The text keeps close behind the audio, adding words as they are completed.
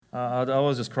I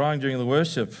was just crying during the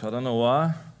worship. I don't know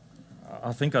why.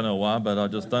 I think I know why, but I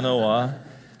just don't know why.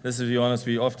 Let's be honest,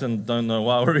 we often don't know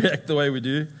why we react the way we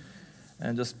do.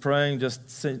 And just praying, just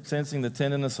sensing the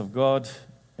tenderness of God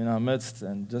in our midst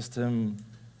and just Him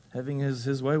having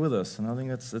His way with us. And I think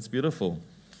that's beautiful.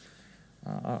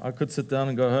 I could sit down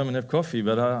and go home and have coffee,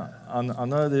 but I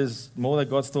know there's more that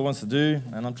God still wants to do,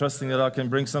 and I'm trusting that I can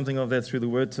bring something of that through the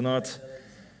Word tonight.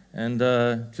 And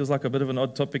it feels like a bit of an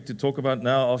odd topic to talk about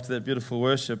now after that beautiful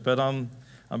worship, but I'm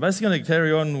basically going to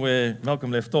carry on where Malcolm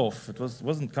left off. It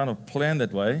wasn't kind of planned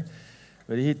that way,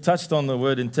 but he touched on the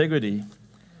word integrity.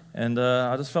 And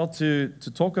I just felt to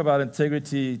talk about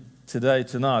integrity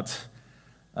tonight,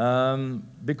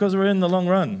 because we're in the long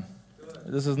run.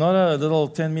 This is not a little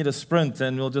 10-meter sprint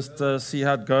and we'll just see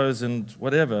how it goes and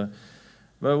whatever.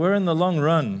 But we're in the long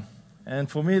run. And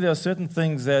for me, there are certain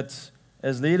things that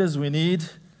as leaders we need,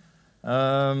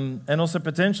 and also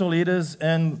potential leaders,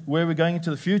 and where we're going into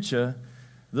the future.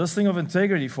 This thing of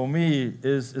integrity for me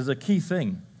is a key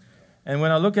thing. And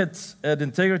when I look at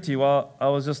integrity, well, I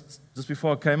was just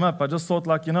before I came up, I just thought,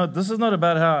 this is not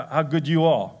about how good you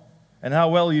are and how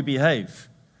well you behave.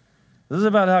 This is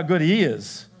about how good He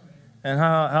is and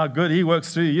how good He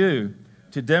works through you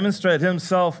to demonstrate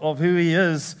Himself of who He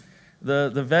is,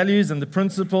 the values and the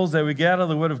principles that we get out of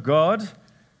the Word of God.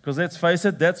 Because let's face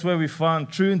it, that's where we find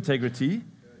true integrity.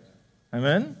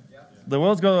 Amen? The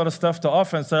world's got a lot of stuff to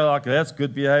offer and say, that's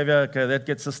good behavior, okay, that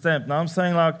gets a stamp. Now I'm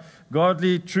saying,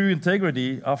 godly, true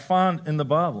integrity are found in the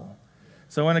Bible.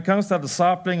 So when it comes to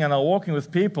discipling and walking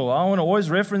with people, I want to always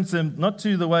reference them, not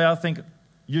to the way I think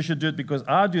you should do it because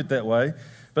I do it that way,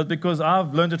 but because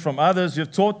I've learned it from others who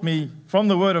have taught me from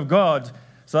the Word of God,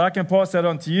 so I can pass that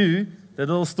on to you. That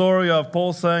little story of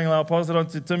Paul saying, I'll pass it on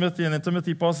to Timothy, and then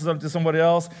Timothy passes it on to somebody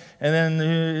else, and then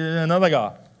another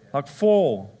guy.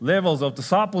 4 levels of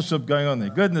discipleship going on there.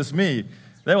 Goodness me,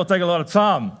 that will take a lot of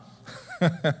time.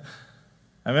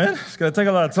 Amen? It's going to take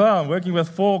a lot of time, working with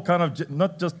 4 kind of,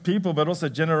 not just people, but also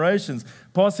generations,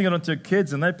 passing it on to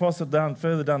kids, and they pass it down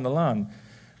further down the line.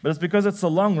 But it's because it's a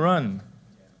long run.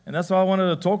 And that's why I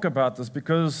wanted to talk about this,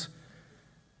 because,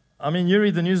 you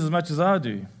read the news as much as I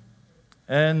do.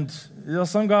 And there are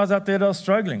some guys out there that are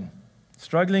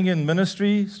struggling in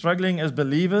ministry, struggling as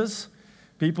believers,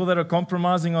 people that are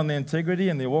compromising on their integrity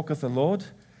and their walk with the Lord.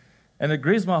 And it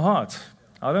grieves my heart.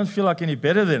 I don't feel like any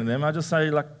better than them. I just say,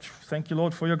 thank you,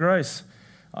 Lord, for your grace.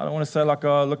 I don't want to say,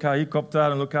 oh, look how he copped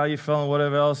out and look how he fell and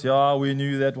whatever else. Yeah, we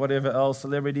knew that, whatever else,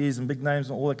 celebrities and big names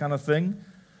and all that kind of thing.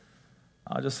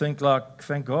 I just think,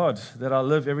 thank God that I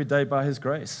live every day by His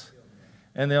grace.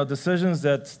 And there are decisions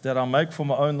that I make for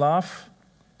my own life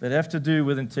that have to do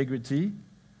with integrity,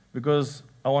 because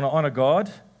I want to honor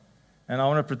God, and I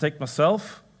want to protect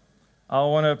myself. I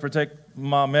want to protect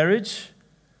my marriage.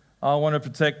 I want to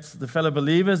protect the fellow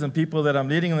believers and people that I'm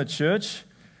leading in the church.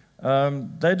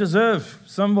 They deserve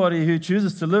somebody who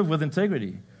chooses to live with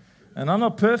integrity. And I'm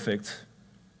not perfect,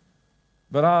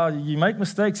 but you make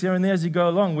mistakes here and there as you go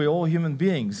along. We're all human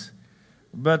beings.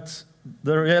 But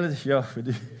the reality, yeah, we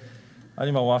do.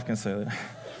 Only my wife can say that.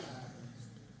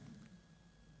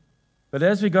 But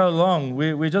as we go along,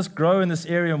 we just grow in this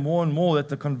area more and more, that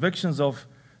the convictions of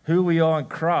who we are in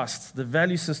Christ, the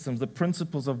value systems, the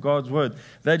principles of God's Word,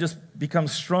 they just become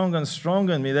stronger and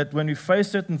stronger in me, that when we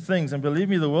face certain things, and believe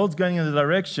me, the world's going in the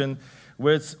direction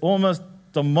where it's almost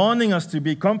demanding us to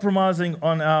be compromising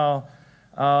on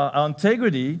our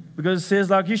integrity, because it says,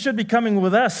 you should be coming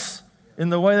with us in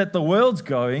the way that the world's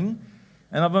going.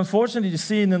 And I've unfortunately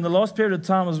seen in the last period of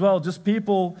time as well, just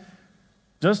people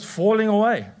just falling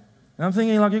away. And I'm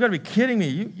thinking, you've got to be kidding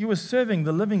me. You were serving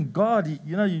the living God.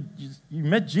 You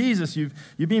met Jesus. You've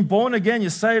been born again.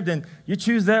 You're saved, and you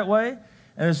choose that way.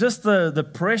 And it's just the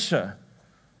pressure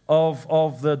of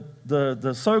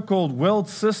the so-called world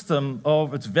system,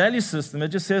 of its value system. It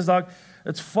just says,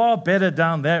 it's far better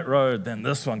down that road than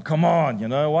this one. Come on,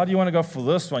 why do you want to go for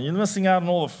this one? You're missing out on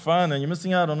all the fun, and you're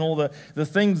missing out on all the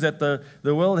things that the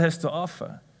world has to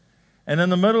offer. And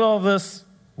in the middle of this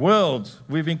world,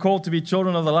 we've been called to be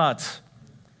children of the light.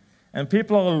 And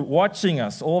people are watching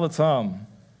us all the time.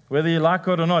 Whether you like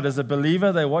it or not, as a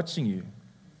believer, they're watching you.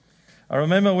 I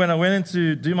remember when I went in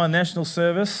to do my national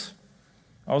service,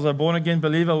 I was a born-again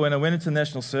believer when I went into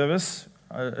national service.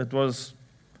 It was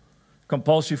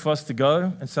compulsory for us to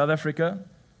go in South Africa.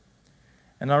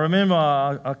 And I remember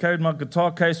I carried my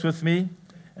guitar case with me,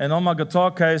 and on my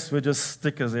guitar case were just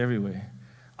stickers everywhere.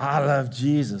 I love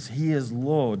Jesus. He is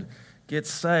Lord. Get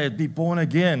saved, be born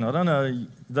again. I don't know,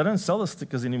 they don't sell the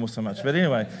stickers anymore so much. But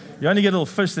anyway, you only get a little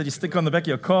fish that you stick on the back of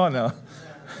your car now.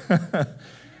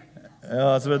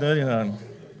 Oh, it's a bit nerdy now.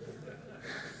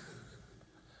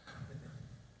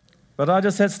 But I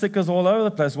just had stickers all over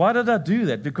the place. Why did I do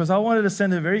that? Because I wanted to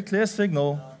send a very clear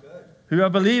signal who I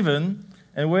believe in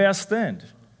and where I stand.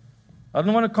 I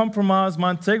didn't want to compromise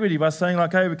my integrity by saying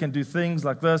like, hey, we can do things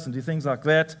like this and do things like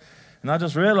that. And I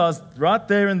just realized right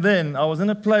there and then I was in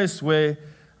a place where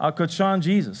I could shine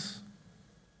Jesus.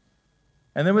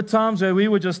 And there were times where we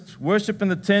would just worship in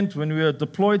the tent when we were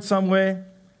deployed somewhere.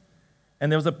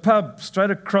 And there was a pub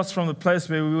straight across from the place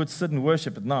where we would sit and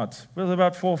worship at night. There was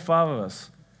about 4 or 5 of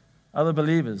us, other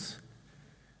believers.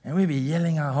 And we'd be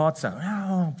yelling our hearts out,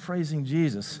 oh, praising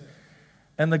Jesus.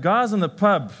 And the guys in the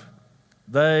pub,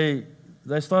 they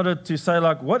started to say,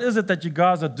 like, what is it that you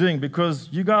guys are doing? Because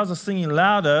you guys are singing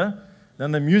louder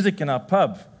than the music in our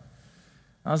pub.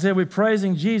 I said, we're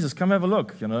praising Jesus. Come have a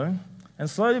look, you know. And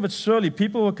slowly but surely,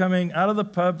 people were coming out of the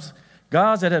pubs,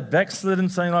 guys that had backslidden,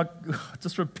 saying, like,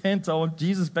 just repent, I want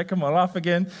Jesus back in my life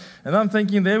again. And I'm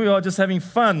thinking, there we are, just having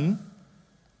fun,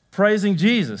 praising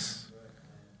Jesus.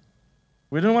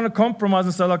 We didn't want to compromise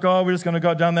and say, like, oh, we're just going to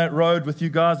go down that road with you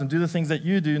guys and do the things that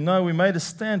you do. No, we made a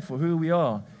stand for who we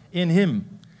are in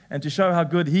Him and to show how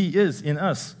good He is in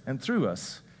us and through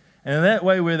us. And in that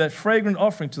way, we're that fragrant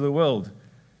offering to the world.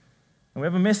 And we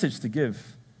have a message to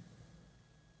give.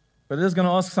 But it is going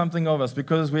to ask something of us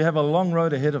because we have a long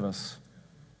road ahead of us.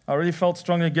 I really felt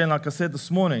strong again, like I said this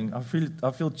morning.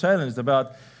 I feel challenged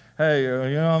about, hey,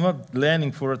 I'm not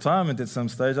landing for retirement at some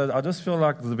stage. I just feel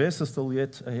like the best is still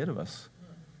yet ahead of us.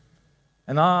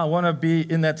 And I want to be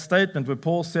in that statement where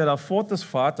Paul said, I've fought this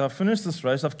fight, I've finished this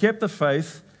race, I've kept the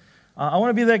faith. I want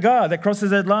to be that guy that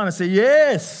crosses that line and say,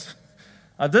 yes,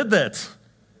 I did that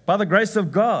by the grace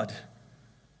of God.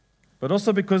 But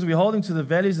also because we're holding to the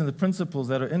values and the principles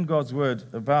that are in God's Word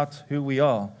about who we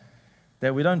are,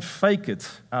 that we don't fake it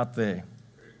out there.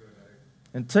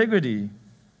 Integrity,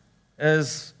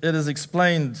 as it is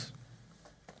explained,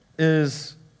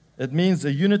 it means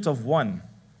a unit of one.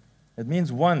 It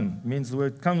means one. It means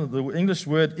the English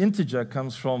word integer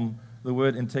comes from the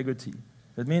word integrity.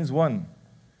 It means one.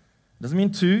 It doesn't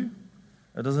mean 2.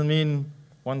 It doesn't mean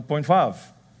 1.5,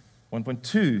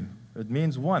 1.2. It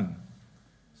means 1.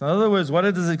 So in other words, what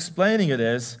it is explaining it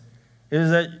as is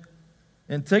that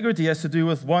integrity has to do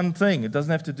with one thing. It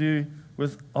doesn't have to do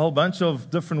with a whole bunch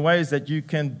of different ways that you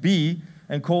can be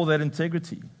and call that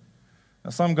integrity.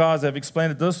 Now, some guys have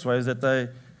explained it this way, is that they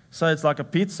say it's like a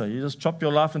pizza. You just chop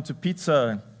your life into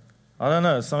pizza. I don't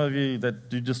know, some of you that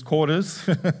do just quarters.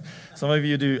 Some of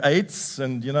you do eighths,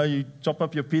 and, you chop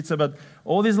up your pizza. But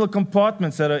all these little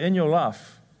compartments that are in your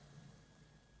life,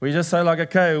 we just say, like,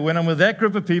 okay, when I'm with that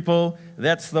group of people,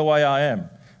 that's the way I am.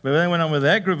 But then when I'm with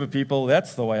that group of people,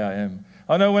 that's the way I am.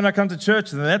 I know when I come to church,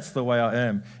 then that's the way I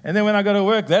am. And then when I go to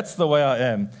work, that's the way I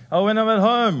am. Oh, when I'm at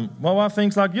home, my wife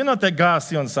thinks, like, you're not that guy I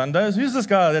see on Sundays. Who's this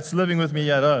guy that's living with me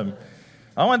at home?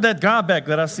 I want that guy back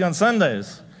that I see on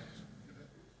Sundays.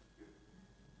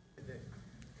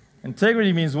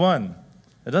 Integrity means one.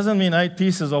 It doesn't mean 8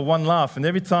 pieces or one life. And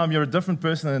every time you're a different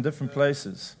person in different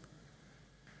places.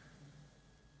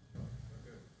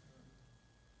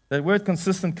 That word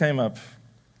consistent came up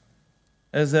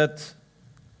as that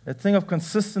thing of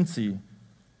consistency,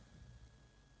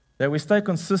 that we stay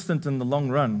consistent in the long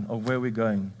run of where we're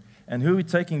going and who we're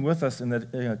taking with us in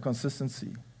that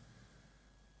consistency.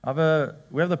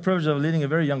 We have the privilege of leading a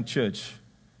very young church.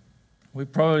 We're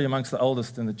probably amongst the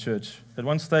oldest in the church. At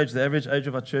one stage, the average age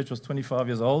of our church was 25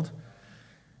 years old.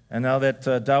 And now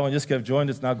that Darwin just got joined,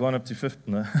 it's now gone up to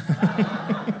 50. No?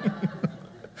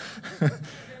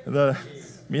 The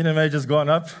median age has gone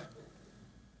up.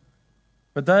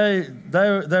 But they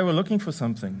were looking for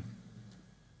something.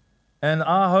 And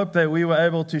I hope that we were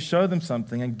able to show them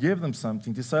something and give them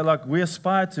something, to say, like, we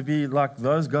aspire to be like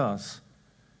those guys.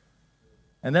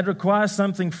 And that requires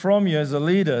something from you as a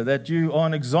leader, that you are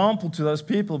an example to those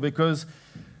people, because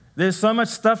there's so much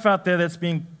stuff out there that's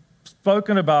being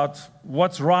spoken about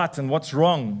what's right and what's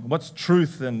wrong, what's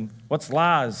truth and what's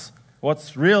lies,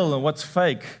 what's real and what's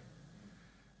fake.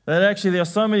 That actually there are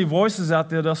so many voices out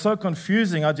there that are so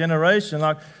confusing our generation.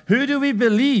 Like, who do we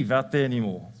believe out there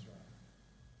anymore?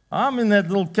 I'm in that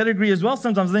little category as well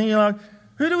sometimes, thinking, like,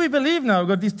 who do we believe now? We've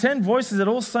got these 10 voices that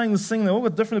are all saying this thing, they've all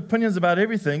got different opinions about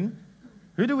everything.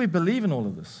 Who do we believe in all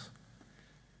of this?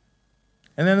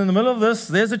 And then in the middle of this,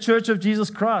 there's the Church of Jesus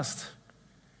Christ.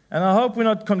 And I hope we're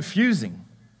not confusing.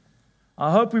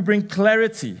 I hope we bring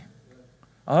clarity.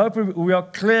 I hope we are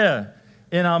clear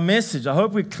in our message. I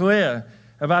hope we're clear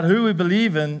about who we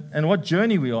believe in and what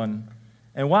journey we're on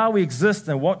and why we exist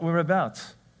and what we're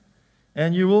about.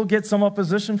 And you will get some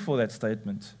opposition for that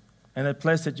statement and that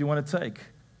place that you want to take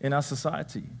in our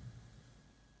society.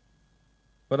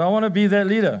 But I want to be that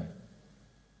leader.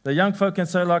 The young folk can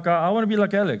say, like, I want to be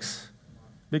like Alex.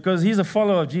 because he's a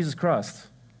follower of Jesus Christ.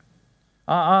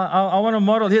 I want to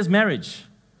model his marriage.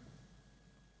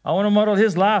 I want to model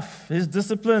his life, his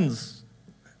disciplines,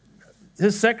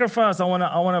 his sacrifice. I want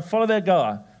to follow that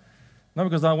guy. Not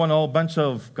because I want a whole bunch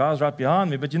of guys right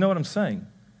behind me, but you know what I'm saying?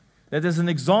 That there's an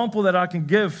example that I can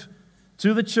give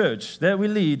to the church that we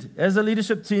lead as a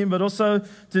leadership team, but also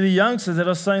to the youngsters that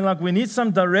are saying, like, we need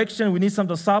some direction, we need some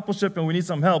discipleship, and we need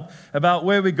some help about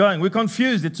where we're going. We're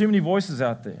confused. There are too many voices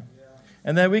out there.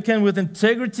 And that we can, with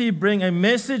integrity, bring a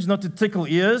message, not to tickle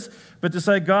ears, but to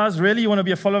say, guys, really, you want to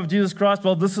be a follower of Jesus Christ?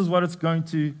 Well, this is what it's going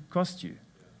to cost you.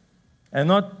 And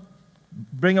not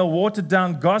bring a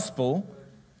watered-down gospel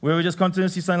where we're just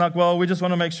continuously saying, like, well, we just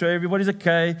want to make sure everybody's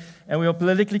okay, and we are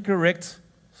politically correct.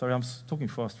 Sorry, I'm talking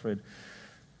fast, Fred.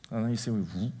 I know you see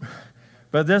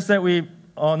but that's that we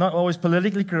are not always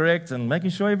politically correct and making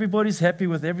sure everybody's happy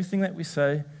with everything that we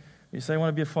say. You say you want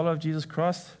to be a follower of Jesus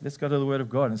Christ? Let's go to the Word of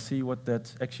God and see what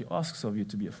that actually asks of you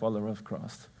to be a follower of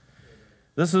Christ.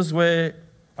 This is where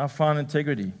I find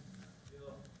integrity.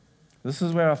 This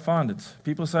is where I find it.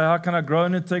 People say, how can I grow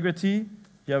in integrity?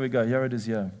 Here we go. Here it is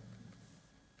here.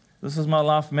 This is my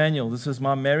life manual. This is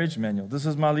my marriage manual. This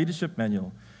is my leadership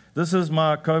manual. This is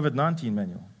my COVID-19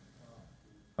 manual.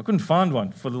 I couldn't find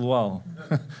one for a little while.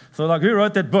 So, like, who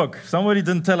wrote that book? Somebody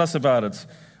didn't tell us about it.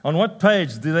 On what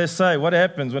page do they say what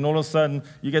happens when all of a sudden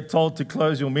you get told to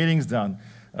close your meetings down?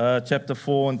 Chapter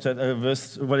 4 and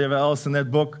verse whatever else in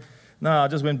that book. No, I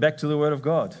just went back to the Word of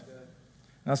God.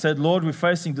 And I said, Lord, we're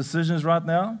facing decisions right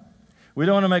now. We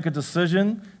don't want to make a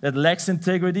decision that lacks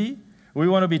integrity. We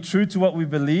want to be true to what we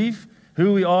believe,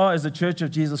 who we are as the Church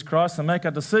of Jesus Christ, and make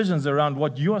our decisions around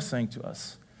what you are saying to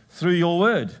us through your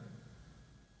Word.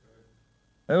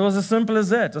 It was as simple as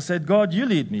that. I said, God, you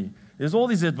lead me. There's all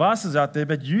these advices out there,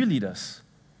 but you lead us.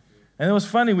 And it was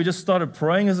funny. We just started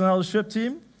praying as an eldership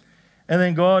team, and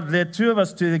then God led two of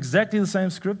us to exactly the same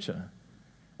scripture.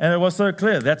 And it was so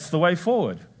clear. That's the way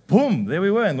forward. Boom, there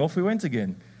we were, and off we went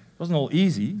again. It wasn't all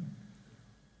easy.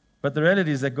 But the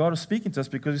reality is that God was speaking to us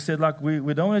because He said, like, we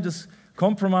don't want to just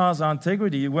compromise our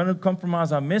integrity. We want to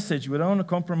compromise our message. We don't want to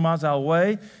compromise our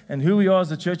way and who we are as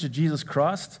the Church of Jesus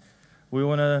Christ. We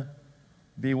want to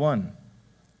be one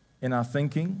in our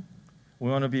thinking. We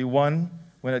want to be one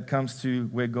when it comes to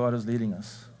where God is leading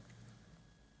us.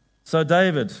 So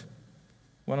David,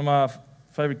 one of my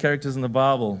favorite characters in the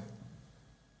Bible,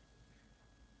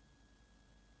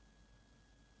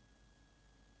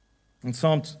 in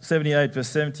Psalm 78, verse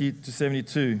 70 to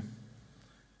 72,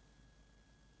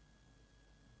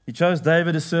 He chose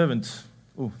David as servant.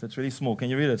 Oh, that's really small. Can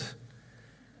you read it?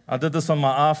 I did this on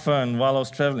my iPhone while I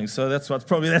was traveling, so that's why it's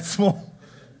probably that small.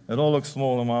 It all looks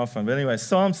small on my iPhone. But anyway,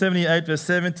 Psalm 78, verse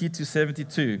 70 to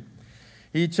 72.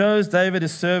 He chose David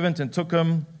as servant and took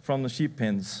him from the sheep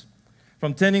pens.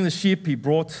 From tending the sheep, he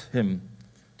brought him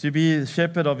to be the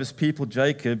shepherd of his people,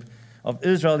 Jacob, of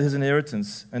Israel, his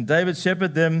inheritance. And David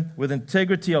shepherded them with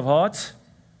integrity of heart.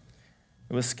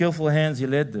 With skillful hands, he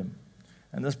led them.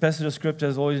 And this passage of scripture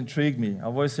has always intrigued me. I've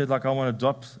always said, like, I want to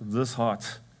adopt this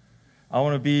heart. I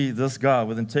want to be this guy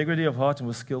with integrity of heart and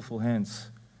with skillful hands.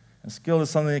 And skill is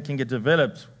something that can get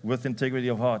developed with integrity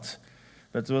of heart.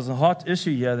 But there was a heart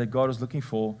issue here that God was looking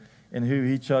for in who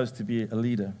He chose to be a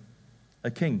leader, a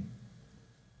king.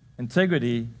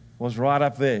 Integrity was right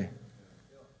up there.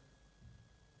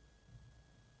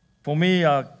 For me,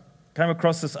 I came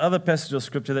across this other passage of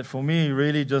scripture that for me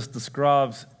really just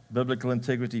describes biblical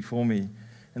integrity for me.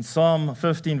 In Psalm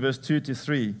 15, verse 2 to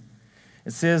 3,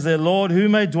 it says there, Lord, who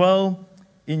may dwell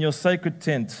in your sacred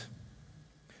tent?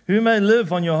 Who may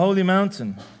live on your holy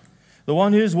mountain? The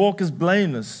one whose walk is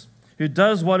blameless, who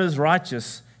does what is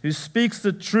righteous, who speaks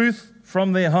the truth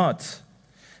from their heart,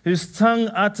 whose tongue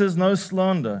utters no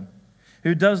slander,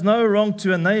 who does no wrong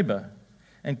to a neighbor,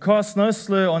 and casts no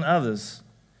slur on others,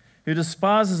 who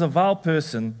despises a vile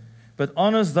person, but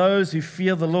honors those who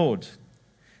fear the Lord,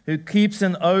 who keeps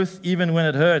an oath even when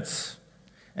it hurts,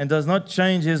 and does not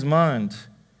change his mind,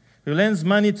 who lends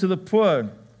money to the poor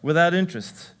without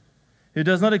interest, who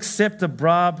does not accept a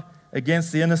bribe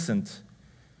against the innocent.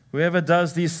 Whoever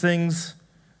does these things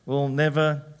will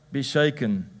never be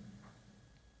shaken.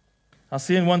 I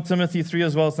see in 1 Timothy 3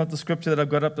 as well, it's not the scripture that I've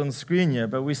got up on the screen here,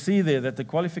 but we see there that the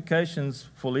qualifications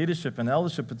for leadership and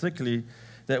eldership particularly,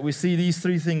 that we see these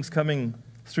three things coming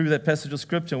through that passage of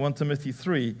scripture, 1 Timothy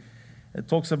 3. It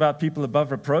talks about people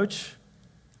above reproach.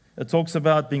 It talks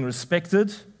about being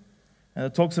respected. And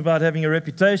it talks about having a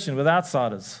reputation with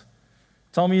outsiders.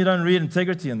 Tell me you don't read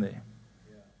integrity in there.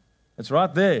 It's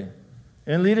right there.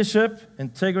 In leadership,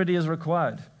 integrity is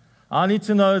required. I need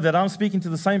to know that I'm speaking to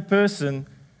the same person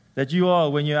that you are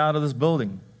when you're out of this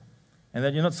building. and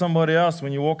that you're not somebody else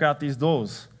when you walk out these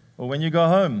doors or when you go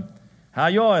home. How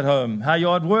you're at home, how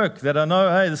you're at work, that I know,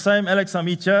 hey, the same Alex I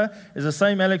meet here is the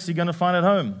same Alex you're going to find at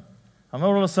home. I'm not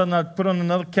all of a sudden I put on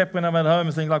another cap when I'm at home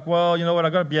and think like, well, you know what,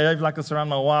 I've got to behave like this around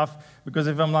my wife because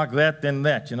if I'm like that, then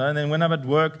that, you know. And then when I'm at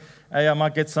work, hey, I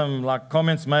might get some like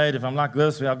comments made. If I'm like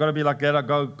this, I've got to be like that. I've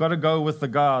got to go with the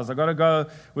guys. I've got to go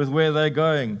with where they're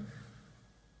going.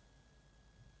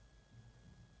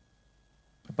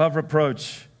 Above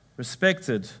reproach,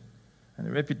 respected, and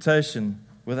a reputation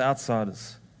with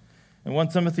outsiders. In 1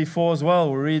 Timothy 4 as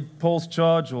well, we read Paul's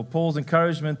charge or Paul's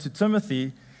encouragement to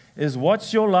Timothy is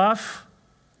watch your life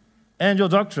and your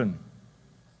doctrine.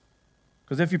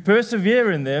 Because if you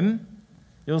persevere in them,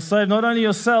 you'll save not only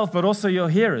yourself, but also your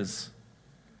hearers.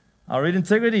 I'll read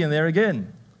integrity in there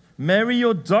again. Marry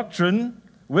your doctrine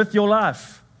with your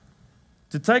life.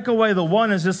 To take away the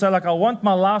one is just say, like, I want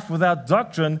my life without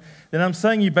doctrine, then I'm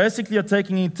saying you basically are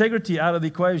taking integrity out of the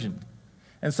equation.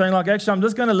 And saying, like, actually, I'm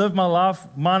just going to live my life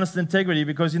minus the integrity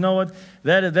because you know what?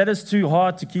 That is too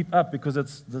hard to keep up because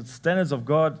the standards of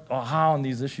God are high on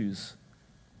these issues.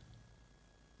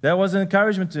 That was an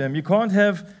encouragement to him. You can't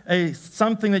have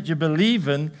something that you believe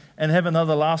in and have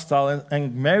another lifestyle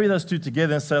and marry those two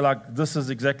together and say, like, this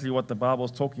is exactly what the Bible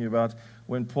is talking about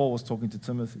when Paul was talking to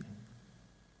Timothy.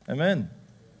 Amen.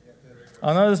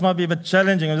 I know this might be a bit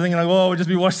challenging. I'm thinking, like, oh, we'll just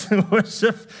be watching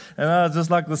worship. And it's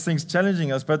just like this thing's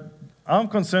challenging us. But I'm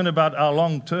concerned about our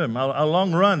long term, our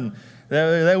long run.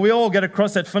 That we all get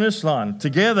across that finish line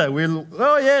together.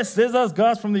 Oh, yes, there's those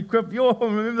guys from the equip. Yo,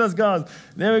 remember those guys?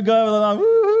 There we go. Like,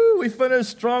 woo-hoo, we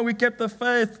finished strong. We kept the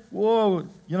faith. Whoa.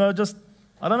 You know, just,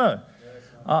 I don't know.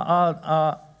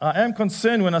 I am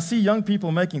concerned when I see young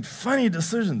people making funny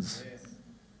decisions.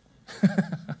 Yes.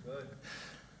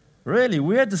 Really,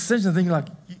 weird decisions. Thinking like,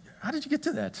 how did you get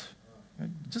to that?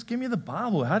 Just give me the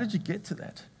Bible. How did you get to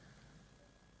that?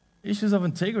 Issues of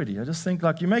integrity. I just think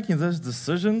like you're making those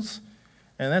decisions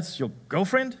and that's your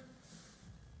girlfriend?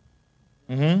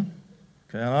 Okay,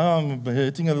 I know I'm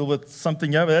hitting a little bit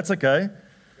something here, but that's okay.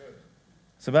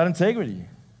 It's about integrity.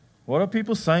 What are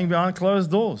people saying behind closed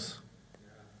doors?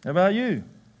 How about you?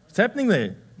 What's happening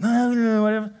there? No,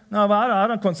 whatever. No, but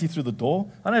I can't see through the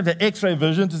door. I don't have the X-ray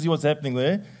vision to see what's happening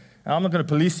there. And I'm not going to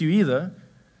police you either.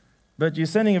 But you're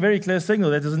sending a very clear signal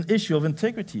that there's an issue of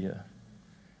integrity here.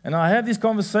 And I have these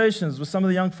conversations with some of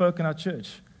the young folk in our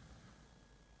church.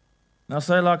 And I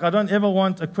say, like, I don't ever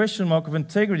want a question mark of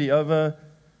integrity over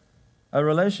a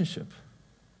relationship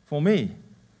for me.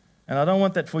 And I don't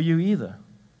want that for you either.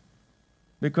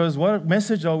 Because what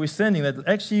message are we sending? That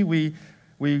actually we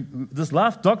this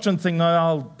life doctrine thing, no,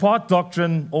 I'll part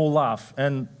doctrine, all life,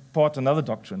 and part another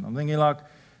doctrine. I'm thinking, like,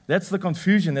 that's the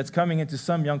confusion that's coming into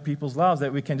some young people's lives,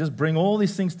 that we can just bring all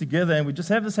these things together and we just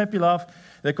have this happy life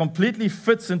that completely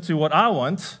fits into what I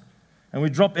want, and we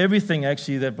drop everything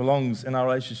actually that belongs in our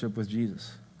relationship with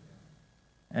Jesus.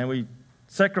 And we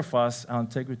sacrifice our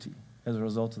integrity as a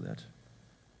result of that.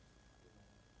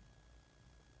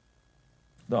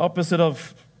 The opposite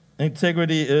of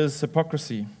integrity is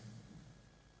hypocrisy.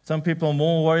 Some people are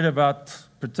more worried about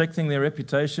protecting their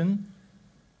reputation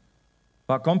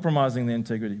by compromising their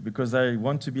integrity because they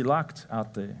want to be liked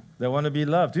out there. They want to be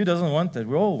loved. Who doesn't want that?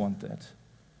 We all want that.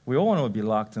 We all want to be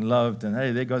liked and loved. And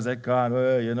hey, there goes that guy. And,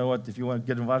 oh, you know what? If you want to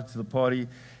get invited to the party,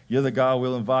 you're the guy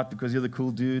we'll invite because you're the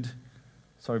cool dude.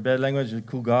 Sorry, bad language. You're a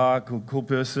cool guy, cool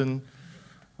person.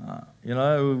 You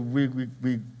know,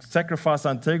 we sacrifice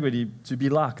our integrity to be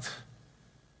liked.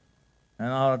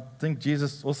 And I think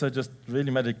Jesus also just really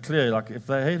made it clear, like, if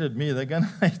they hated me, they're going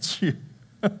to hate you.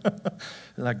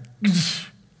 Like,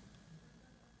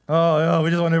 oh, yeah,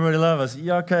 we just want everybody to love us.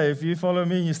 Yeah, okay, if you follow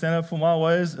me and you stand up for my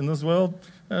ways in this world,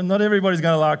 not everybody's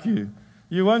going to like you.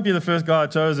 You won't be the first guy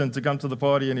chosen to come to the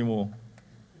party anymore.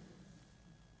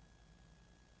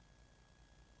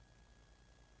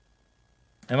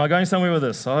 Am I going somewhere with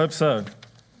this? I hope so.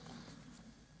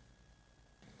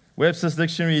 Webster's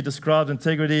dictionary describes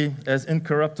integrity as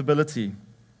incorruptibility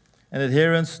and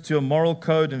adherence to a moral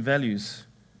code and values.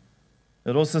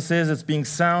 It also says it's being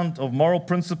sound of moral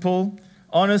principle,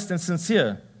 honest and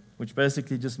sincere, which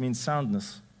basically just means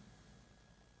soundness.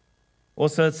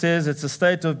 Also, it says it's a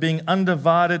state of being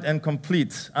undivided and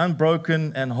complete,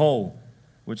 unbroken and whole,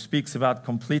 which speaks about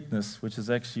completeness, which is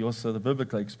actually also the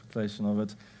biblical explanation of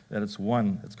it, that it's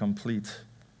one, it's complete.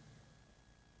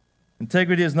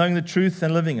 Integrity is knowing the truth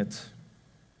and living it.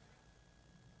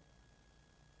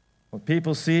 What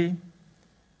people see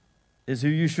is who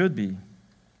you should be.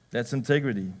 That's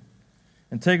integrity.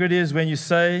 Integrity is when you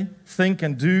say, think,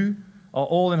 and do are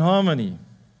all in harmony.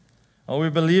 Are we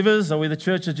believers? Are we the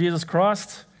Church of Jesus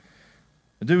Christ?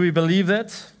 Do we believe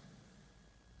that?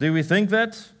 Do we think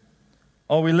that?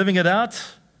 Are we living it out?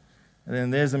 And then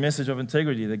there's a message of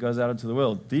integrity that goes out into the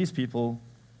world. These people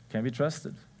can be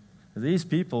trusted. These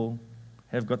people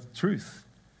have got truth.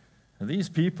 These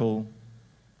people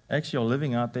actually are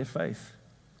living out their faith.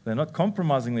 They're not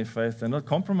compromising their faith. They're not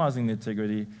compromising their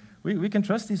integrity. We can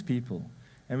trust these people.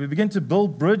 And we begin to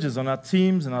build bridges on our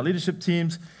teams and our leadership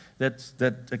teams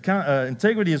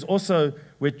integrity is also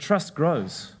where trust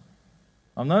grows.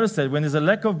 I've noticed that when there's a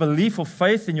lack of belief or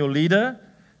faith in your leader,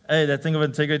 hey, that thing of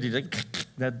integrity,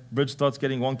 that bridge starts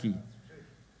getting wonky.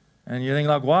 And you think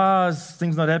like, why is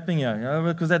things not happening here? You know,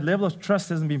 because that level of trust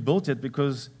hasn't been built yet,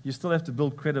 because you still have to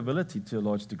build credibility to a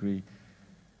large degree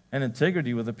and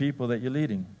integrity with the people that you're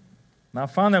leading. Now, I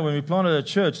found that when we planted a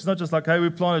church, it's not just like, hey, we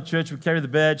planted a church, we carry the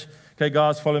badge, okay,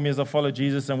 guys, follow me as I follow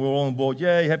Jesus, and we're all on board,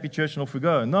 yay, happy church, and off we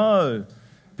go. No,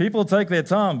 people take their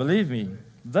time, believe me.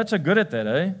 The Dutch are good at that,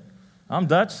 eh? I'm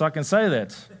Dutch, so I can say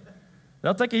that.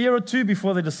 They'll take a year or two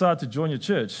before they decide to join your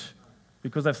church,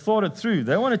 because they've thought it through.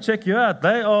 They want to check you out.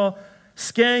 They are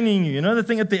scanning you. You know the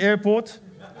thing at the airport?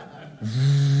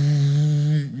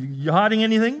 You hiding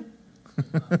anything?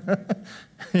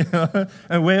 You know?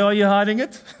 And where are you hiding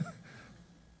it?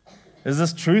 Is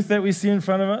this truth that we see in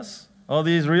front of us? Are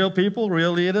these real people,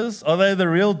 real leaders? Are they the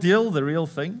real deal, the real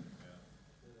thing?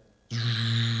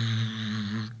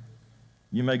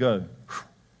 You may go.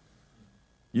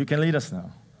 You can lead us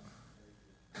now.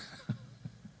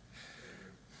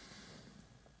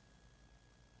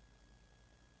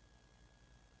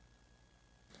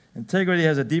 Integrity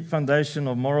has a deep foundation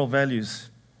of moral values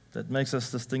that makes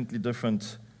us distinctly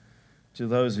different to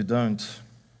those who don't.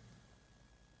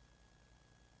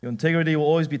 Your integrity will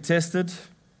always be tested,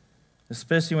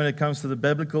 especially when it comes to the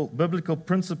biblical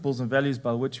principles and values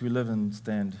by which we live and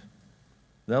stand.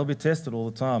 They'll be tested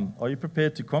all the time. Are you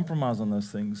prepared to compromise on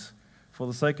those things for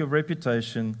the sake of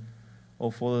reputation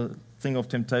or for the thing of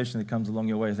temptation that comes along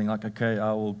your way? You think like, okay,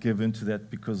 I will give into that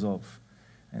because of.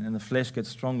 And then the flesh gets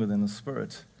stronger than the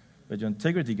spirit. But your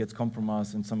integrity gets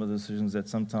compromised in some of the decisions that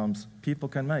sometimes people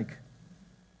can make.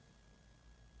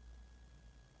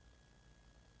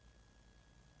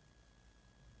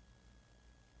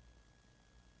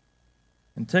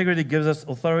 Integrity gives us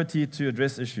authority to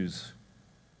address issues.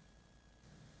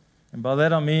 And by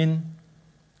that I mean,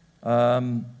 if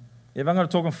I'm going to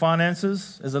talk on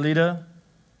finances as a leader,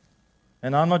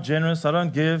 and I'm not generous, I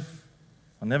don't give,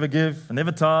 I never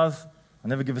tithe, I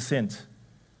never give a cent.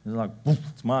 It's like, poof,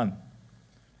 it's mine.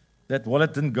 That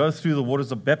wallet didn't go through the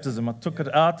waters of baptism. I took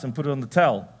it out and put it on the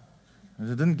towel. It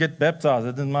didn't get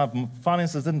baptized. My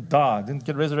finances didn't die. I didn't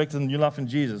get resurrected in new life in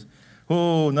Jesus.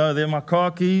 Oh, no, they're my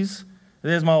car keys.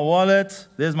 There's my wallet,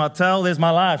 there's my towel, there's my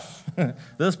life.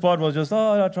 This part was just,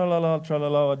 oh,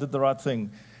 tra-la-la, I did the right thing.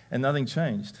 And nothing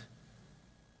changed.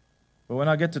 But when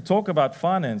I get to talk about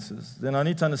finances, then I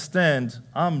need to understand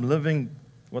I'm living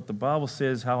what the Bible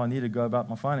says how I need to go about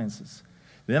my finances.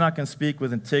 Then I can speak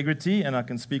with integrity and I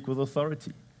can speak with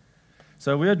authority.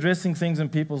 So we're addressing things in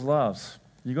people's lives.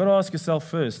 You've got to ask yourself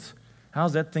first,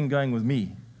 how's that thing going with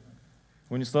me?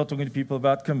 When you start talking to people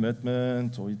about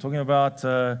commitment, or you're talking about,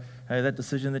 hey, that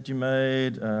decision that you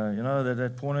made,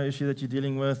 that porno issue that you're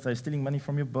dealing with, they're stealing money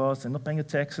from your boss, they're not paying your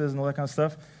taxes and all that kind of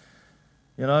stuff,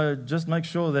 just make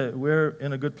sure that we're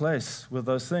in a good place with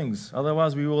those things.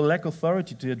 Otherwise, we will lack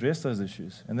authority to address those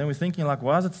issues. And then we're thinking, like,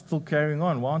 why is it still carrying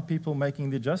on? Why aren't people making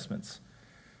the adjustments?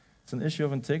 It's an issue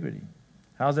of integrity.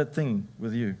 How's that thing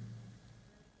with you?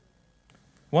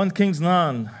 1 Kings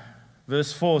 9.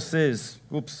 Verse 4 says,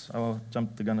 I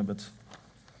jumped the gun a bit.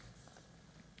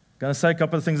 Going to say a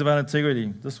couple of things about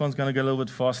integrity. This one's going to go a little bit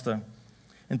faster.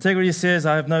 Integrity says,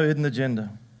 I have no hidden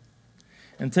agenda.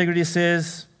 Integrity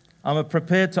says, I'm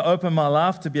prepared to open my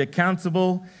life to be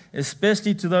accountable,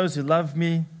 especially to those who love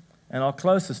me and are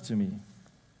closest to me.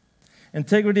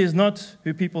 Integrity is not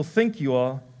who people think you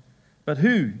are, but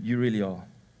who you really are.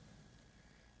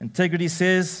 Integrity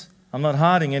says, I'm not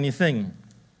hiding anything.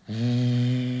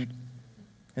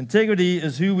 Integrity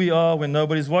is who we are when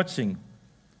nobody's watching.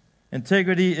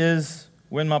 Integrity is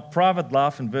when my private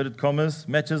life, inverted commas,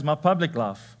 matches my public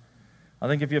life. I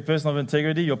think if you're a person of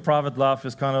integrity, your private life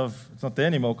is it's not there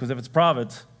anymore, because if it's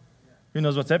private, who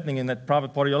knows what's happening in that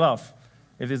private part of your life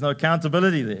if there's no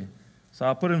accountability there. So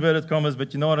I put inverted commas,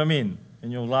 but you know what I mean,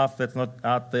 in your life that's not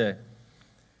out there.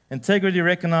 Integrity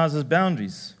recognizes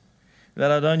boundaries,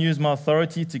 that I don't use my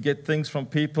authority to get things from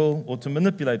people or to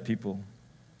manipulate people.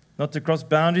 Not to cross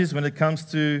boundaries when it comes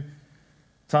to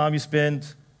time you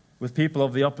spend with people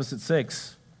of the opposite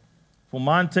sex. For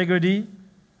my integrity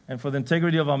and for the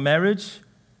integrity of our marriage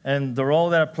and the role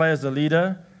that I play as a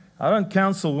leader, I don't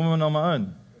counsel women on my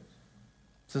own.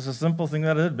 It's just a simple thing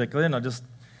that I did back then. I just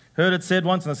Heard it said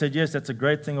once, and I said, yes, that's a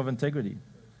great thing of integrity.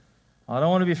 I don't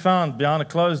want to be found behind a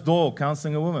closed door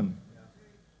counseling a woman.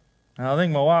 And I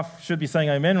think my wife should be saying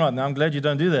amen right now. I'm glad you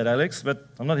don't do that, Alex, but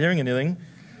I'm not hearing anything.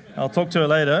 I'll talk to her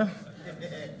later.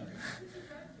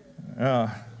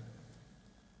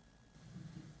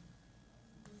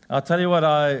 I'll tell you what,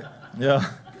 I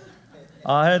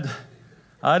had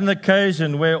an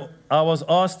occasion where I was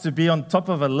asked to be on top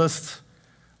of a list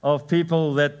of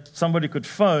people that somebody could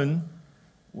phone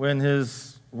when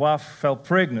his wife fell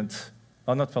pregnant.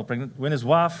 Oh, not fell pregnant, when his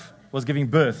wife was giving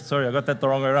birth. Sorry, I got that the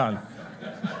wrong way around.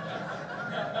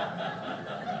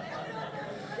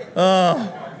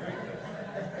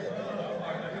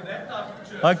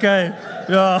 Okay,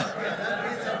 yeah.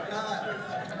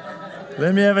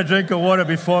 Let me have a drink of water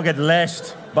before I get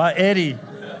lashed by Eddie.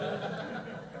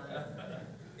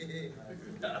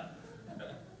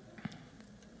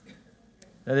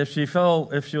 That if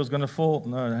she was going to fall,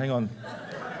 no, hang on.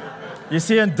 You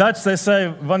see, in Dutch, they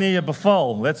say, wanneer je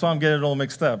beval. That's why I'm getting it all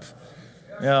mixed up.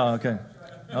 Yeah, okay.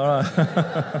 All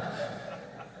right.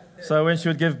 So when she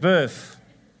would give birth,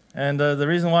 and the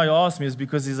reason why he asked me is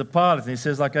because he's a pilot, and he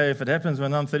says, like, hey, if it happens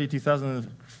when I'm 32,000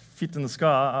 feet in the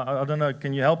sky, I don't know,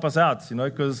 can you help us out,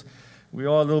 because we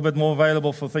are a little bit more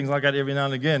available for things like that every now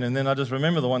and again. And then I just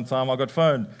remember the one time I got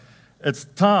phoned. It's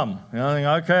Tom. I think,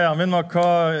 okay, I'm in my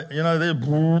car, they're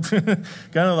going to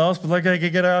the hospital, okay,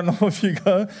 get out, and off you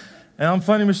go. And I'm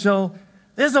phoning Michelle,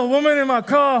 there's a woman in my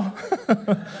car.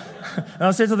 And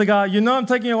I said to the guy, I'm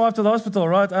taking your wife to the hospital,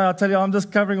 right? And I tell you, I'm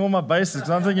just covering all my bases.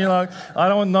 I'm thinking, I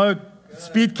don't want no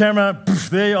speed camera, poof,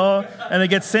 there you are, and it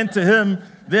gets sent to him.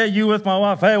 There you with my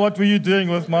wife. Hey, what were you doing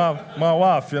with my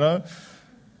wife,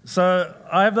 So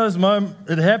I have those moments.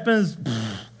 It happens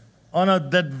on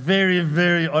that very,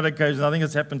 very odd occasion. I think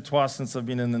it's happened twice since I've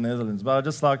been in the Netherlands. But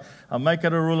I make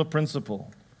it a rule of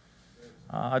principle.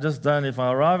 I just don't. If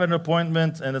I arrive at an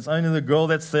appointment and it's only the girl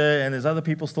that's there and there's other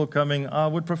people still coming, I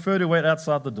would prefer to wait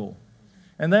outside the door.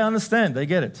 And they understand. They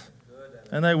get it.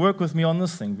 And they work with me on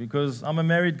this thing because I'm a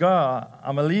married guy.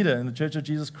 I'm a leader in the Church of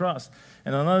Jesus Christ.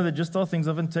 And I know there just are things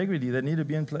of integrity that need to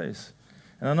be in place.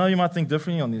 And I know you might think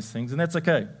differently on these things, and that's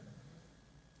okay.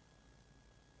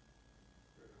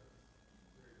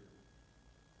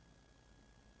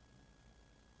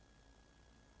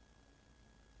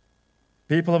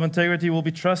 People of integrity will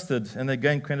be trusted, and they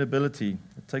gain credibility.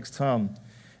 It takes time.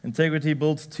 Integrity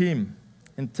builds team.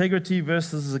 Integrity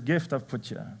versus a gift I've put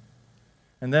here.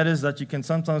 And that is that you can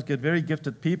sometimes get very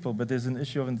gifted people, but there's an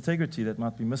issue of integrity that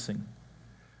might be missing.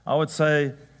 I would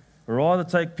say rather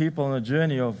take people on a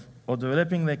journey of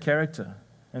developing their character.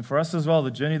 And for us as well,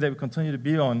 the journey that we continue to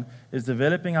be on is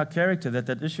developing our character,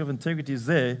 that issue of integrity is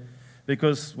there,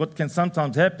 because what can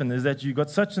sometimes happen is that you've got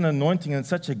such an anointing and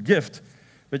such a gift,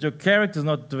 but your character is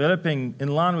not developing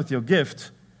in line with your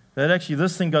gift, that actually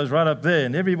this thing goes right up there,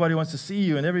 and everybody wants to see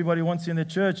you, and everybody wants you in their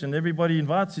church, and everybody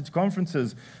invites you to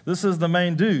conferences. This is the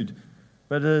main dude.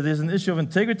 But there's an issue of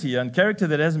integrity and character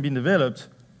that hasn't been developed,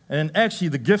 and actually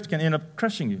the gift can end up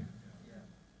crushing you.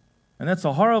 And that's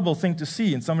a horrible thing to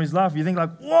see in somebody's life. You think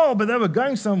like, whoa, but they were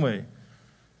going somewhere.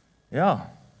 Yeah,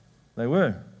 they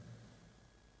were.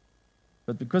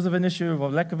 But because of an issue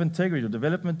of lack of integrity, or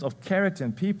development of character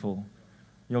in people,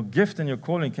 your gift and your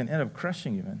calling can end up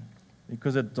crushing you, man.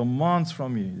 Because it demands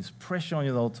from you. There's pressure on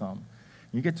you the whole time.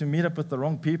 You get to meet up with the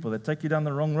wrong people that take you down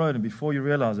the wrong road, and before you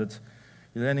realize it,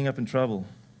 you're ending up in trouble.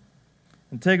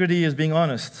 Integrity is being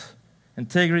honest.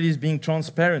 Integrity is being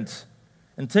transparent.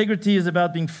 Integrity is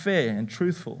about being fair and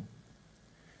truthful.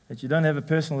 That you don't have a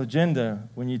personal agenda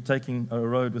when you're taking a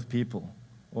road with people,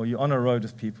 or you're on a road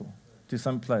with people to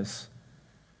some place.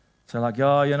 So like,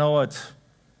 yeah, you know what?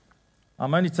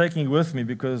 I'm only taking you with me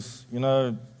because, I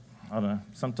don't know,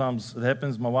 sometimes it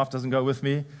happens, my wife doesn't go with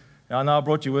me. I know I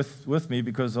brought you with me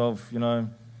because of,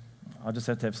 I just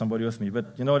have to have somebody with me.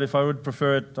 But you know what, if I would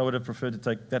prefer it, I would have preferred to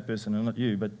take that person and not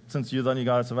you. But since you're the only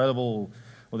guy that's available,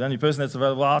 or the only person that's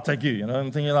available, I'll take you.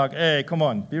 I'm thinking like, hey, come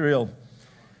on, be real.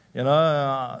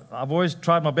 I've always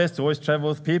tried my best to always travel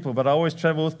with people, but I always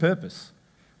travel with purpose.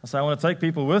 I say I want to take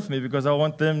people with me because I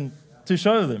want them to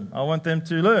show them. I want them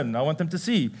to learn. I want them to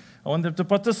see. I want them to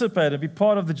participate and be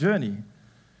part of the journey.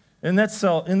 In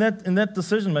that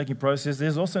decision-making process,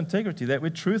 there's also integrity, that we're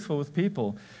truthful with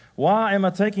people. Why am I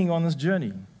taking you on this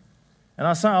journey? And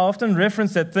I often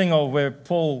reference that thing of where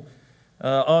Paul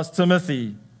asked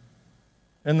Timothy,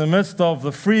 in the midst of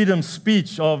the freedom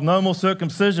speech of no more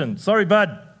circumcision. Sorry,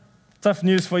 bud, tough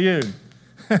news for you.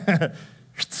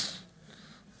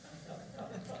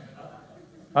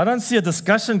 I don't see a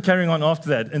discussion carrying on after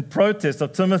that in protest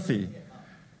of Timothy.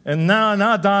 And now in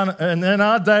our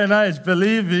day and age,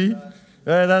 believe me,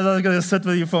 I was going to sit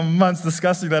with you for months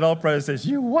discussing that whole process.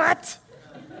 You what?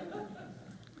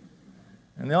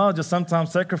 And there are just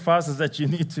sometimes sacrifices that you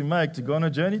need to make to go on a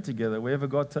journey together, wherever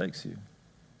God takes you.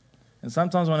 And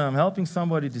sometimes when I'm helping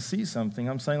somebody to see something,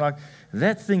 I'm saying like,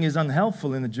 that thing is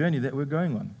unhelpful in the journey that we're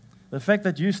going on. The fact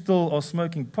that you still are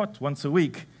smoking pot once a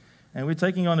week and we're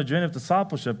taking on a journey of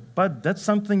discipleship, but that's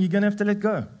something you're going to have to let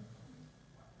go.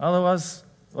 Otherwise,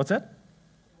 what's that?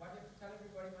 Why do you have to tell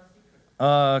everybody my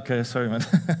secret? Okay, sorry, man.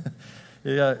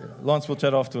 Yeah, Lance will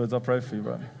chat afterwards. I'll pray for you,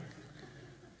 bro.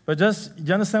 But just,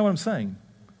 you understand what I'm saying?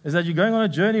 Is that you're going on a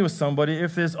journey with somebody,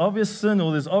 if there's obvious sin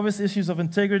or there's obvious issues of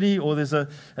integrity or there's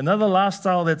another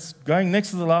lifestyle that's going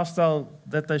next to the lifestyle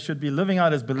that they should be living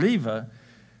out as believer,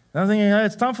 and I'm thinking, hey,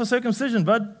 it's time for circumcision,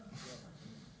 bud.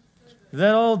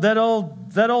 That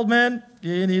old man,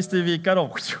 he needs to be cut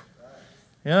off.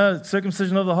 You know,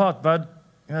 circumcision of the heart, bud.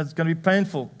 You know, it's going to be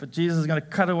painful, but Jesus is going to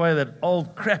cut away that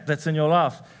old crap that's in your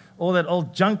life. All that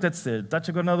old junk that's there. Dutch,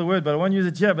 I got another word, but I won't use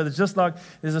it here. But it's just like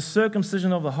there's a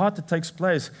circumcision of the heart that takes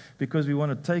place because we want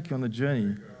to take you on the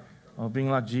journey of being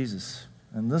like Jesus.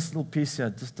 And this little piece here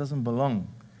just doesn't belong.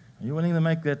 Are you willing to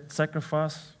make that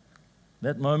sacrifice,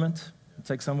 that moment, to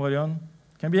take somebody on?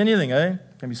 Can be anything, eh?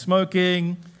 Can be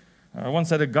smoking. I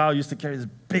once had a guy who used to carry this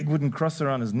big wooden cross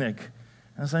around his neck.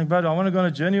 And I'm saying, bud, I want to go on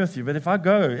a journey with you. But if I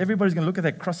go, everybody's going to look at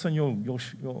that cross on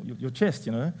your chest,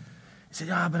 you know. He said,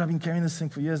 yeah, but I've been carrying this thing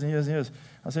for years and years and years.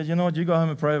 I said, you know what, you go home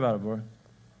and pray about it, bro.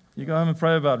 You go home and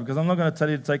pray about it because I'm not going to tell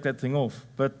you to take that thing off.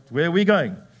 But where are we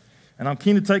going? And I'm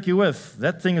keen to take you with.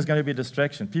 That thing is going to be a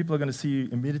distraction. People are going to see you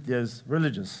immediately as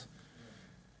religious.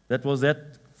 That was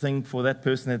that thing for that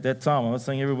person at that time. I'm not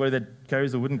saying everybody that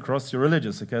carries a wooden cross, you're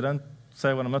religious, okay? Don't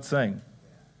say what I'm not saying.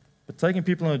 But taking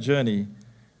people on a journey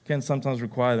can sometimes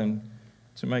require them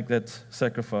to make that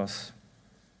sacrifice.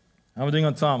 How am I doing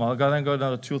on time? I'll go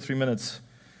another 2 or 3 minutes.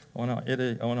 I want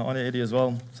to honor Eddie as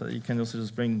well, so that he can also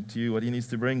just bring to you what he needs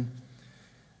to bring.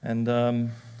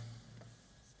 And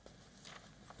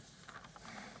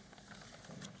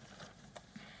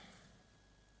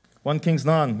 1 Kings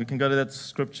 9, we can go to that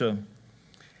scripture.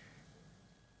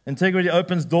 Integrity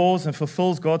opens doors and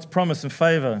fulfills God's promise and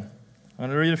favor. I'm going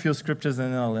to read a few scriptures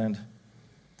and then I'll land.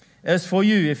 As for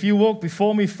you, if you walk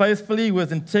before me faithfully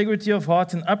with integrity of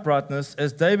heart and uprightness,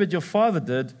 as David your father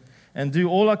did, and do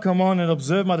all I command and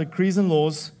observe my decrees and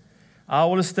laws, I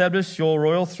will establish your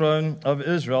royal throne over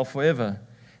Israel forever.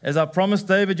 As I promised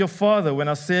David your father when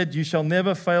I said, you shall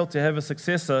never fail to have a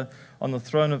successor on the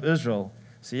throne of Israel.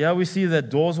 See how we see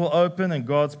that doors will open and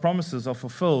God's promises are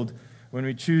fulfilled when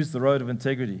we choose the road of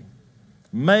integrity.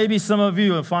 Maybe some of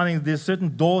you are finding there's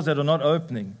certain doors that are not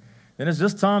opening. Then it's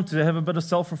just time to have a bit of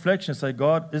self-reflection. Say,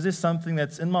 God, is there something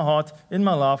that's in my heart, in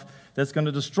my life, that's going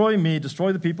to destroy me,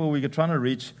 destroy the people we're trying to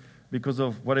reach because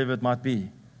of whatever it might be?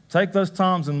 Take those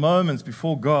times and moments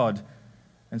before God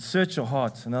and search your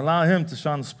heart and allow Him to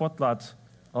shine the spotlight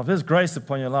of His grace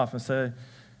upon your life and say,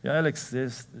 yeah, Alex,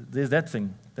 there's that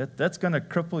thing. That's going to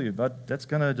cripple you, but that's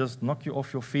going to just knock you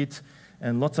off your feet,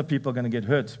 and lots of people are going to get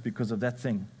hurt because of that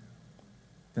thing.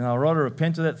 Then I'll rather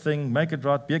repent of that thing, make it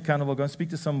right, be accountable, go and speak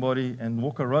to somebody and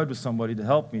walk a road with somebody to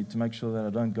help me to make sure that I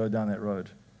don't go down that road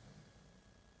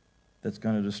that's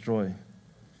going to destroy.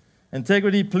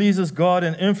 Integrity pleases God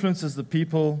and influences the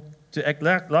people to act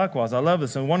likewise. I love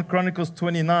this. In 1 Chronicles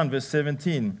 29, verse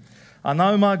 17, I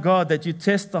know, my God, that you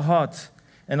test the heart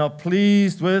and are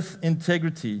pleased with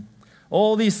integrity.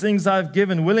 All these things I have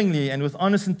given willingly and with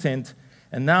honest intent,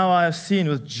 and now I have seen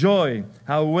with joy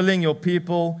how willing your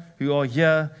people who are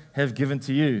here have given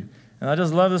to you. And I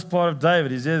just love this part of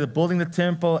David. He's there building the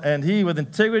temple, and he, with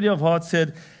integrity of heart,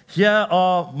 said, here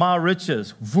are my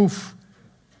riches. Woof.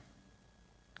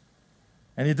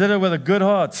 And he did it with a good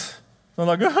heart. So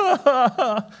like,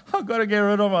 I've got to get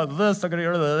rid of this, I've got to get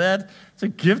rid of that. To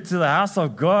give to the house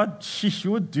of God, sheesh,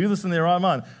 you would do this in their right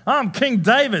mind. I'm King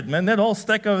David, man. That whole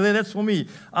stack over there, that's for me.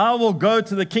 I will go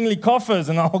to the kingly coffers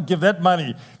and I'll give that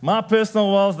money. My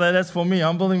personal wealth, that's for me.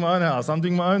 I'm building my own house. I'm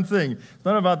doing my own thing. It's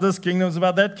not about this kingdom, it's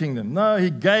about that kingdom. No,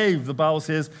 he gave, the Bible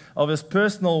says, of his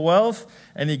personal wealth,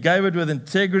 and he gave it with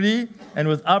integrity and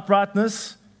with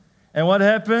uprightness. And what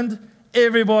happened?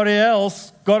 Everybody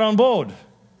else got on board.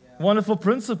 Wonderful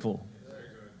principle.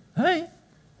 Hey,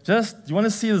 you want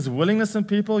to see this willingness in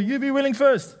people? You be willing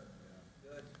first.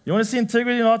 You want to see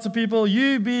integrity in hearts of people?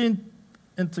 You be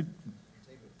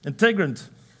integrant.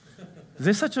 Is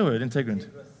there such a word, integrant?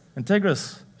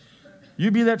 Integrous.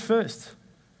 You be that first.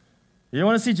 You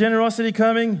want to see generosity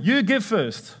coming? You give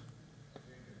first.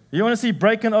 You want to see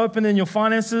breaking open in your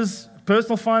finances,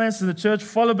 personal finances in the church?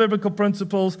 Follow biblical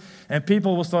principles, and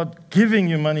people will start giving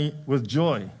you money with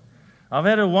joy. I've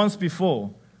had it once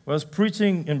before I was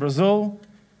preaching in Brazil,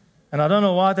 and I don't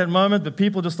know why at that moment, but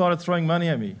people just started throwing money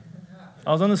at me.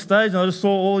 I was on the stage, and I just saw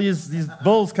all these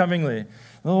bills coming there.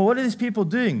 Oh, what are these people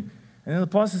doing? And then the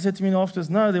pastor said to me afterwards,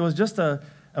 no, there was just a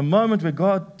moment where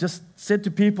God just said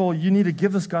to people, you need to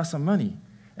give this guy some money.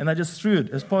 And they just threw it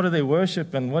as part of their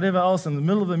worship and whatever else in the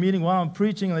middle of the meeting while I'm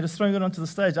preaching, and they're just throwing it onto the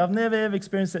stage. I've never, ever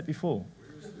experienced that before.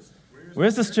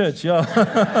 Where's this church? Yeah.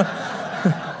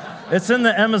 It's in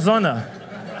the Amazona.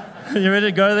 You ready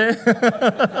to go there?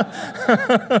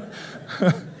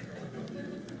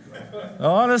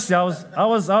 Honestly, I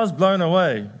was blown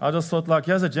away. I just thought, like,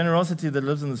 here's a generosity that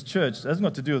lives in this church. It hasn't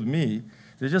got to do with me.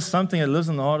 There's just something that lives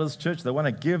in the heart of this church. They want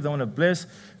to give. They want to bless.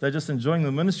 They're just enjoying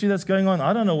the ministry that's going on.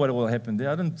 I don't know what will happen there.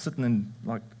 I didn't sit and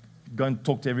like go and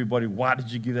talk to everybody. Why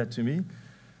did you give that to me?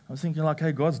 I was thinking, like,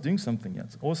 hey, God's doing something here.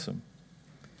 It's awesome.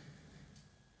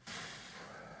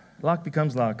 Like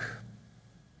becomes like.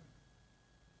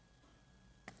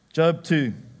 Job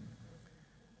 2.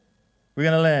 We're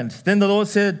going to land. Then the Lord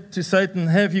said to Satan,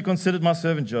 have you considered my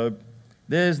servant Job?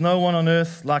 There is no one on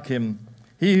earth like him.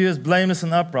 He who is blameless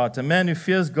and upright, a man who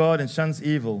fears God and shuns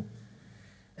evil.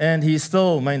 And he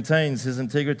still maintains his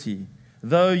integrity.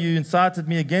 Though you incited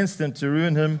me against him to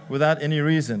ruin him without any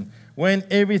reason. When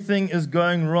everything is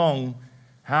going wrong,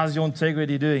 how's your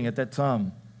integrity doing at that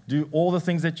time? Do all the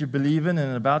things that you believe in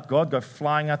and about God go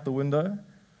flying out the window?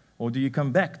 Or do you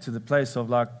come back to the place of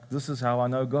like, this is how I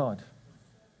know God?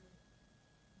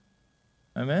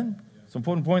 Amen? It's an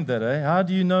important point that, eh? How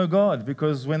do you know God?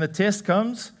 Because when the test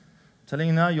comes, I'm telling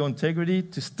you now, your integrity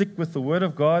to stick with the Word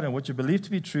of God and what you believe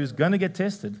to be true is going to get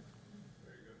tested.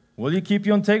 Will you keep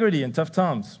your integrity in tough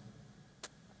times?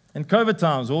 In COVID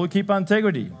times, will we keep our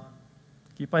integrity?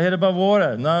 Keep our head above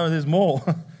water? No, there's more.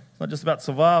 It's not just about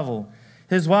survival.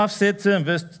 His wife said to him,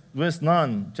 verse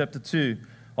 9, chapter 2,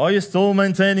 are you still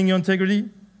maintaining your integrity?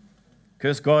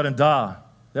 Curse God and die.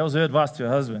 That was her advice to her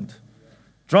husband.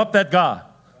 Drop that guy.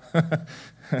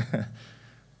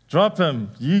 Drop him.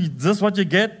 Is this what you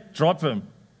get? Drop him.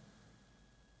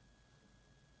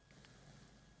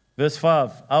 Verse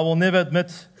 5, I will never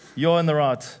admit you're in the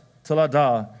right. Till I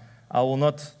die, I will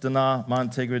not deny my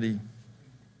integrity.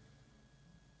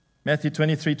 Matthew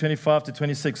 23, 25 to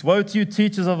 26. Woe to you,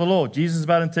 teachers of the law. Jesus is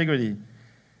about integrity.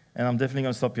 And I'm definitely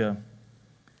going to stop here.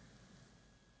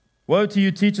 Woe to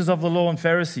you, teachers of the law and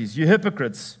Pharisees, you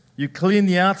hypocrites. You clean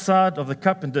the outside of the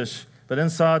cup and dish, but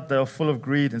inside they are full of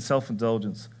greed and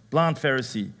self-indulgence. Blind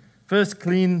Pharisee, first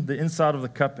clean the inside of the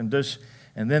cup and dish,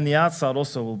 and then the outside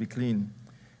also will be clean.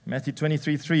 Matthew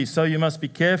 23:3. So you must be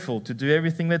careful to do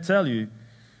everything they tell you,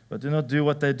 but do not do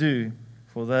what they do,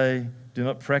 for they do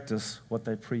not practice what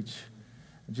they preach.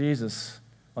 Jesus,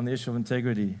 on the issue of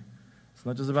integrity, it's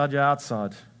not just about your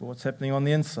outside, but what's happening on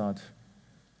the inside.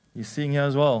 You're seeing here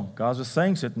as well. Guys were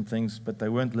saying certain things, but they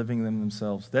weren't living them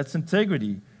themselves. That's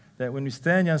integrity. That when we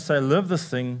stand here and say, live this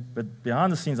thing, but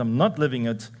behind the scenes, I'm not living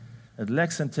it, it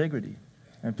lacks integrity.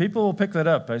 And people will pick that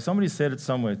up. Somebody said it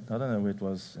somewhere. I don't know where it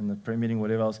was, in the prayer meeting,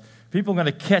 whatever else. People are going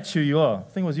to catch who you are. I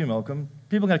think it was you, Malcolm.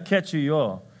 People are going to catch who you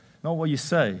are, not what you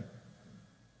say.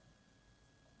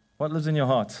 What lives in your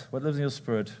heart? What lives in your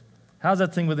spirit? How's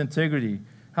that thing with integrity?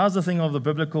 How's the thing of the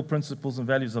biblical principles and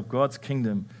values of God's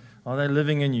kingdom? Are they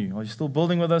living in you? Are you still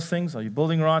building with those things? Are you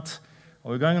building right?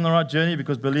 Are we going on the right journey?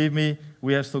 Because believe me,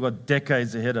 we have still got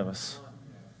decades ahead of us.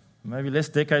 Maybe less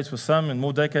decades for some and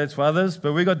more decades for others,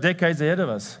 but we've got decades ahead of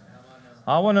us.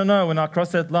 I want to know when I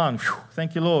cross that line,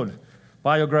 thank you, Lord.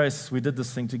 By your grace, we did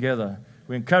this thing together.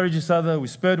 We encouraged each other. We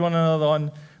spurred one another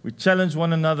on. We challenged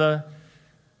one another.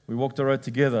 We walked the road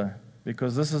together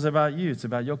because this is about you. It's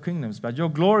about your kingdom. It's about your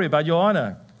glory, about your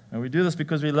honor. And we do this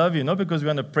because we love you, not because we're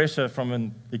under pressure from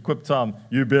an equipped time.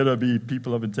 You better be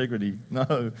people of integrity.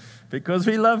 No, because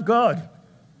we love God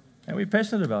and we're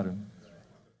passionate about Him.